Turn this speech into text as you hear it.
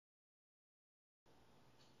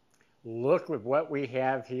Look at what we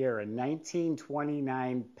have here, a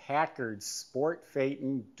 1929 Packard Sport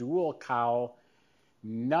Phaeton dual cowl,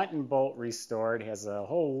 nut and bolt restored. Has a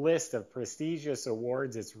whole list of prestigious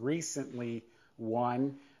awards it's recently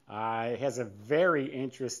won. It has a very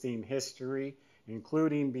interesting history,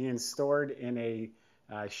 including being stored in a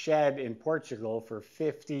shed in Portugal for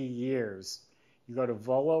 50 years. You go to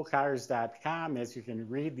volocars.com as you can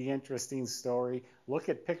read the interesting story, look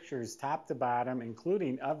at pictures top to bottom,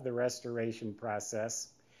 including of the restoration process.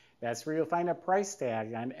 That's where you'll find a price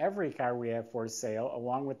tag on every car we have for sale,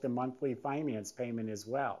 along with the monthly finance payment as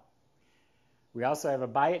well. We also have a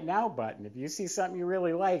Buy It Now button. If you see something you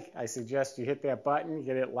really like, I suggest you hit that button,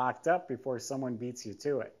 get it locked up before someone beats you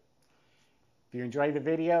to it. If you enjoy the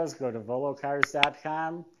videos, go to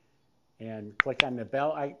volocars.com and click on the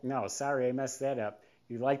bell. I messed that up.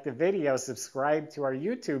 If you like the video, subscribe to our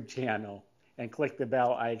YouTube channel and click the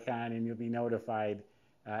bell icon, and you'll be notified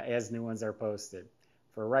as new ones are posted.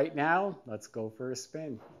 For right now, let's go for a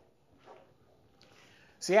spin.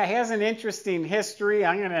 So yeah, it has an interesting history.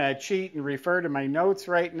 I'm going to cheat and refer to my notes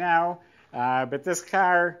right now. But this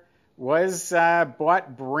car was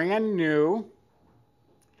bought brand new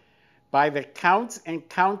by the Count and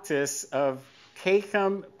Countess of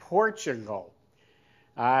Cacum, Portugal.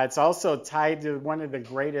 It's also tied to one of the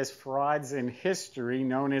greatest frauds in history,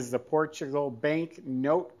 known as the Portugal bank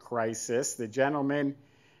note crisis. The gentleman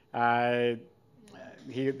that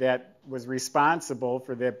was responsible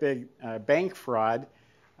for that big bank fraud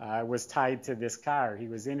was tied to this car. He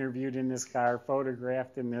was interviewed in this car,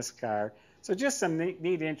 photographed in this car. So just some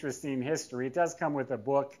neat, interesting history. It does come with a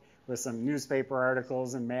book with some newspaper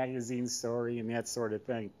articles and magazine story and that sort of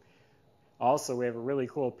thing. Also, we have a really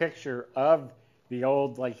cool picture of the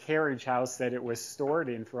old carriage house that it was stored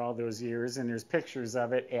in for all those years, and there's pictures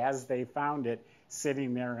of it as they found it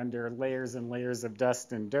sitting there under layers and layers of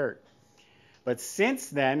dust and dirt. But since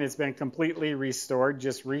then, it's been completely restored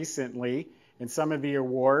just recently. In some of the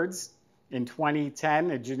awards, in 2010,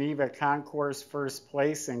 a Geneva Concourse first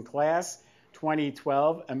place in class.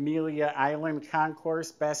 2012, Amelia Island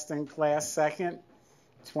Concourse best in class second.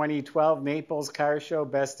 2012, Naples Car Show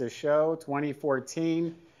best of show.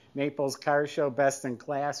 2014, Naples Car Show best in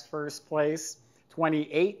class first place.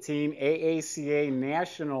 2018, AACA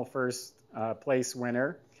National first place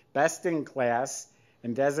winner, best in class,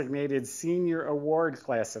 and designated senior award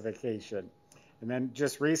classification. And then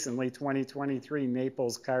just recently, 2023,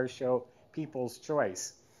 Naples Car Show People's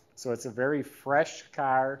Choice. So it's a very fresh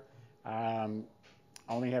car.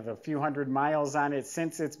 Only have a few hundred miles on it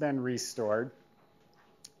since it's been restored.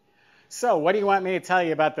 So what do you want me to tell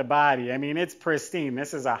you about the body? I mean, it's pristine.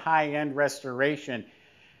 This is a high-end restoration.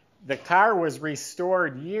 The car was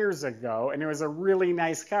restored years ago, and it was a really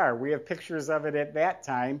nice car. We have pictures of it at that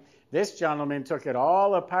time. This gentleman took it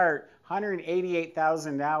all apart.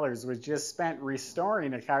 $188,000 was just spent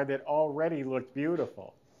restoring a car that already looked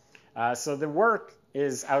beautiful. So the work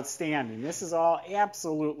is outstanding. This is all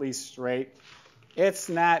absolutely straight. It's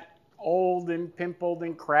not old and pimpled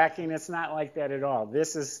and cracking. It's not like that at all.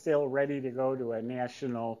 This is still ready to go to a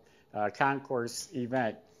national concourse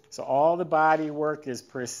event. So all the body work is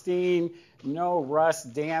pristine, no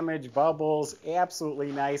rust, damage, bubbles,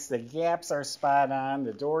 absolutely nice. The gaps are spot on.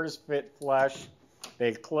 The doors fit flush.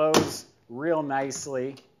 They close real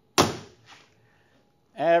nicely.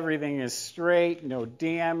 Everything is straight, no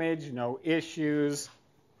damage, no issues.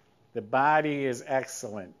 The body is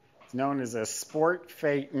excellent. It's known as a Sport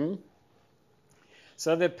Phaeton.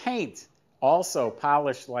 So the paint, also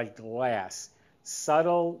polished like glass.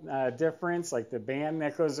 Subtle difference, like the band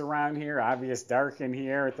that goes around here, obvious dark in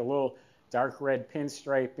here with the little dark red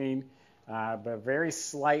pinstriping, but very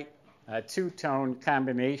slight two-tone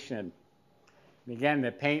combination. And again,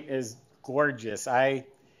 the paint is gorgeous. I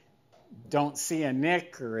don't see a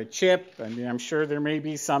nick or a chip. I mean, I'm sure there may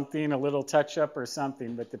be something, a little touch-up or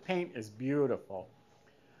something, but the paint is beautiful.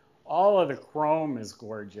 All of the chrome is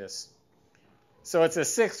gorgeous. So it's a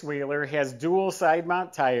six-wheeler, has dual side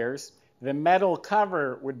mount tires. The metal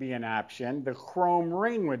cover would be an option. The chrome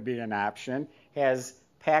ring would be an option. Has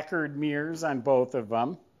Packard mirrors on both of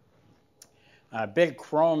them. Big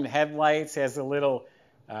chrome headlights, has a little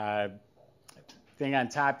thing on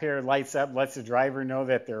top here, lights up, lets the driver know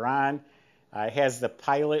that they're on. It has the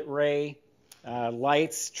pilot ray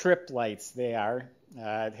lights, trip lights they are.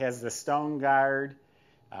 It has the stone guard,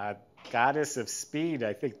 goddess of speed,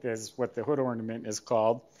 I think that's what the hood ornament is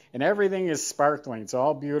called. And everything is sparkling. It's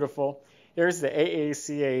all beautiful. Here's the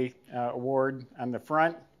AACA award on the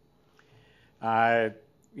front.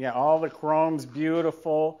 Yeah, all the chrome's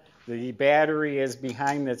beautiful. The battery is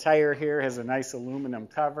behind the tire here, has a nice aluminum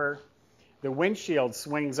cover. The windshield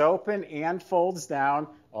swings open and folds down,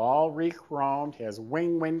 all re-chromed, has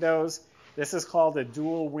wing windows. This is called a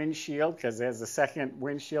dual windshield because it has a second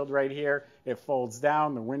windshield right here. It folds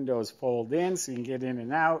down, the windows fold in so you can get in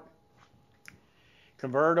and out.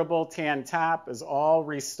 Convertible tan top is all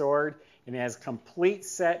restored and has complete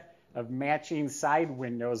set of matching side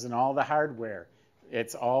windows and all the hardware.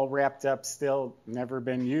 It's all wrapped up still, never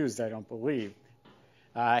been used, I don't believe.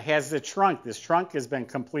 Has the trunk. This trunk has been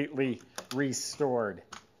completely restored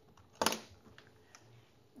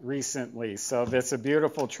recently. So that's a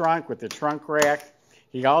beautiful trunk with the trunk rack.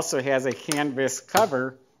 He also has a canvas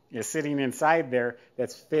cover sitting inside there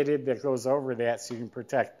that's fitted that goes over that so you can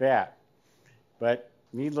protect that. But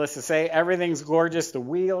needless to say, everything's gorgeous. The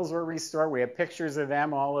wheels were restored. We have pictures of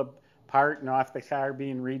them all apart and off the car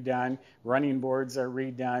being redone. Running boards are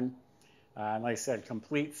redone. Like I said,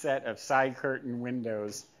 complete set of side curtain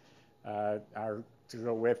windows are to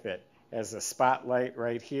go with it. There's a spotlight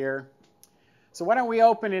right here. So why don't we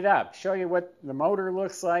open it up, show you what the motor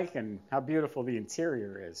looks like and how beautiful the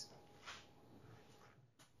interior is.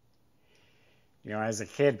 You know, as a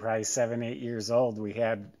kid, probably 7, 8 years old, we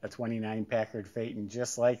had a 29 Packard Phaeton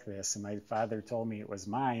just like this, and my father told me it was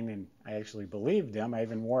mine, and I actually believed him. I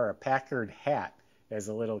even wore a Packard hat as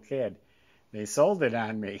a little kid. They sold it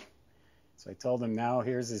on me. So I told him now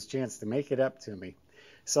here's his chance to make it up to me.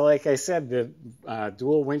 So like I said, the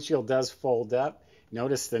dual windshield does fold up.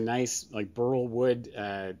 Notice the nice like burl wood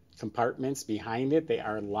compartments behind it. They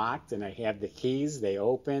are locked, and I have the keys. They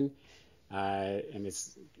open, and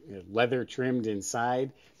it's leather trimmed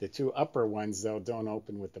inside. The two upper ones, though, don't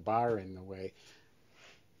open with the bar in the way.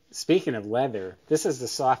 Speaking of leather, this is the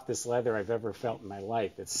softest leather I've ever felt in my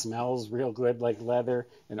life. It smells real good like leather,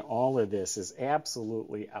 and all of this is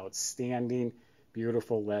absolutely outstanding,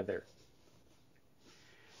 beautiful leather.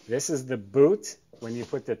 This is the boot. When you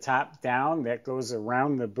put the top down, that goes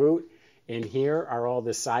around the boot. And here are all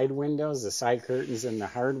the side windows, the side curtains, and the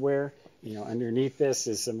hardware. You know, underneath this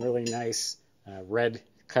is some really nice red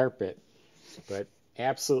carpet. But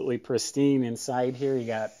absolutely pristine inside here. You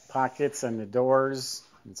got pockets on the doors.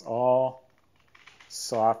 It's all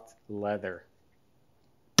soft leather.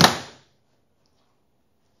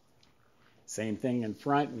 Same thing in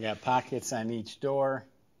front. You got pockets on each door.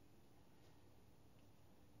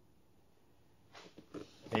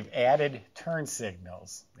 They've added turn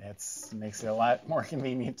signals. That makes it a lot more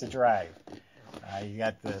convenient to drive. You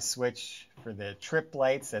got the switch for the trip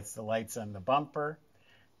lights. That's the lights on the bumper.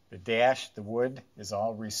 The dash, the wood, is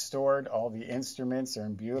all restored. All the instruments are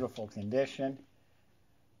in beautiful condition.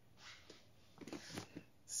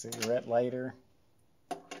 Cigarette lighter.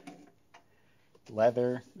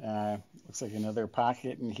 Leather. Looks like another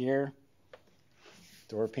pocket in here.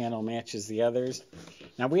 Door panel matches the others.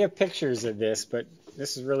 Now we have pictures of this, but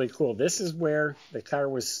this is really cool. This is where the car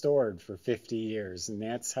was stored for 50 years, and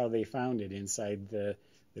that's how they found it inside the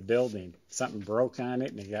building. Something broke on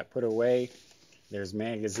it, and it got put away. There's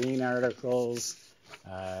magazine articles,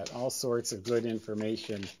 all sorts of good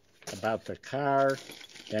information about the car.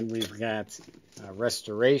 Then we've got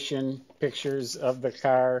restoration pictures of the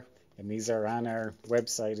car, and these are on our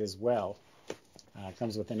website as well. It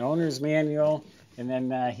comes with an owner's manual, and then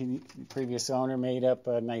the previous owner made up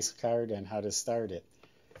a nice card on how to start it.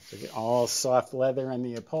 So get all soft leather on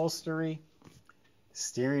the upholstery.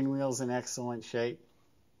 Steering wheel's in excellent shape.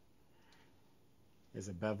 There's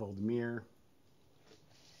a beveled mirror.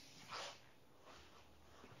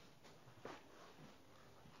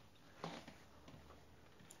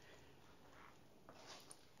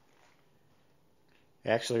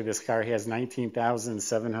 Actually, this car has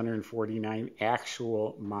 19,749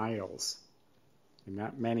 actual miles. And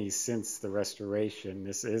not many since the restoration.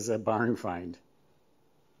 This is a barn find.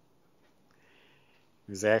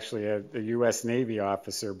 It was actually a U.S. Navy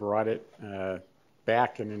officer brought it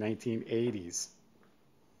back in the 1980s.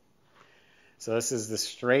 So this is the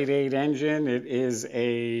straight 8 engine. It is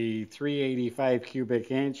a 385 cubic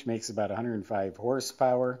inch, makes about 105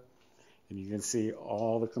 horsepower. And you can see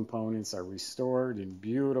all the components are restored and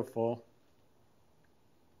beautiful.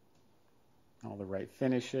 All the right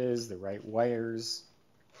finishes, the right wires.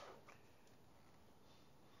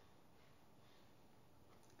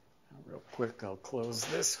 Real quick, I'll close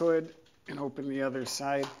this hood and open the other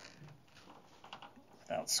side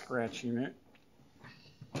without scratching it.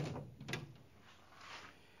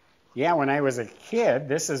 Yeah, when I was a kid,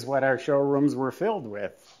 this is what our showrooms were filled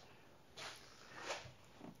with.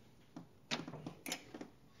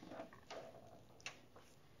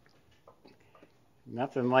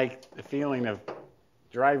 Nothing like the feeling of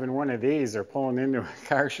driving one of these or pulling into a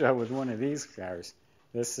car show with one of these cars.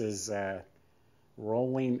 This is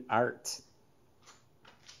rolling art.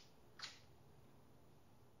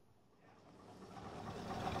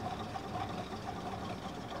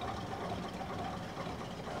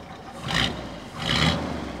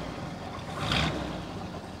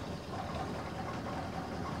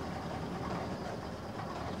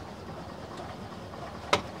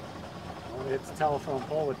 its telephone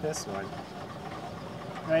pole with this one.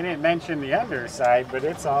 I didn't mention the underside, but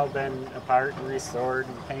it's all been apart and restored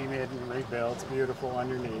and painted and rebuilt. It's beautiful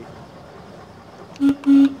underneath.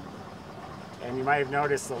 And you might have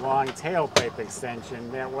noticed the long tailpipe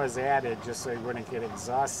extension that was added just so you wouldn't get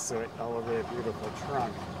exhaust soot all over the beautiful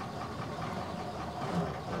trunk.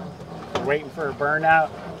 You're waiting for a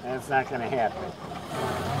burnout, and it's not going to happen.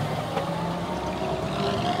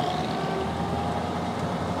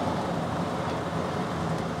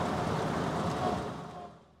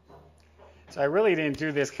 So I really didn't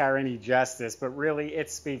do this car any justice, but really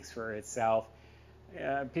it speaks for itself.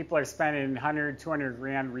 People are spending 100, 200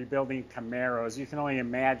 grand rebuilding Camaros. You can only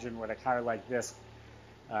imagine what a car like this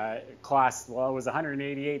cost. Well, it was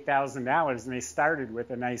 $188,000, and they started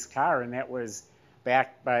with a nice car, and that was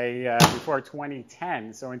back by before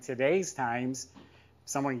 2010. So in today's times, if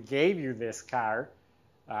someone gave you this car,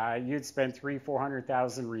 you'd spend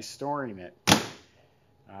 $300,000-400,000 restoring it.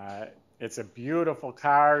 It's a beautiful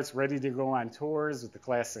car. It's ready to go on tours with the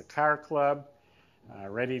Classic Car Club,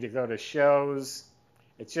 ready to go to shows.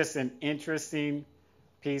 It's just an interesting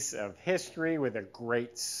piece of history with a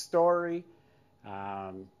great story.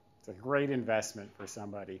 It's a great investment for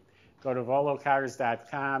somebody. Go to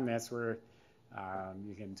volocars.com. That's where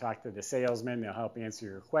you can talk to the salesman. They'll help answer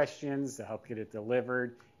your questions. They'll help get it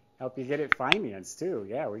delivered, help you get it financed too.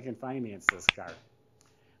 Yeah, we can finance this car.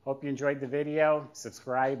 Hope you enjoyed the video.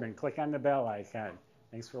 Subscribe and click on the bell icon.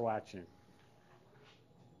 Thanks for watching.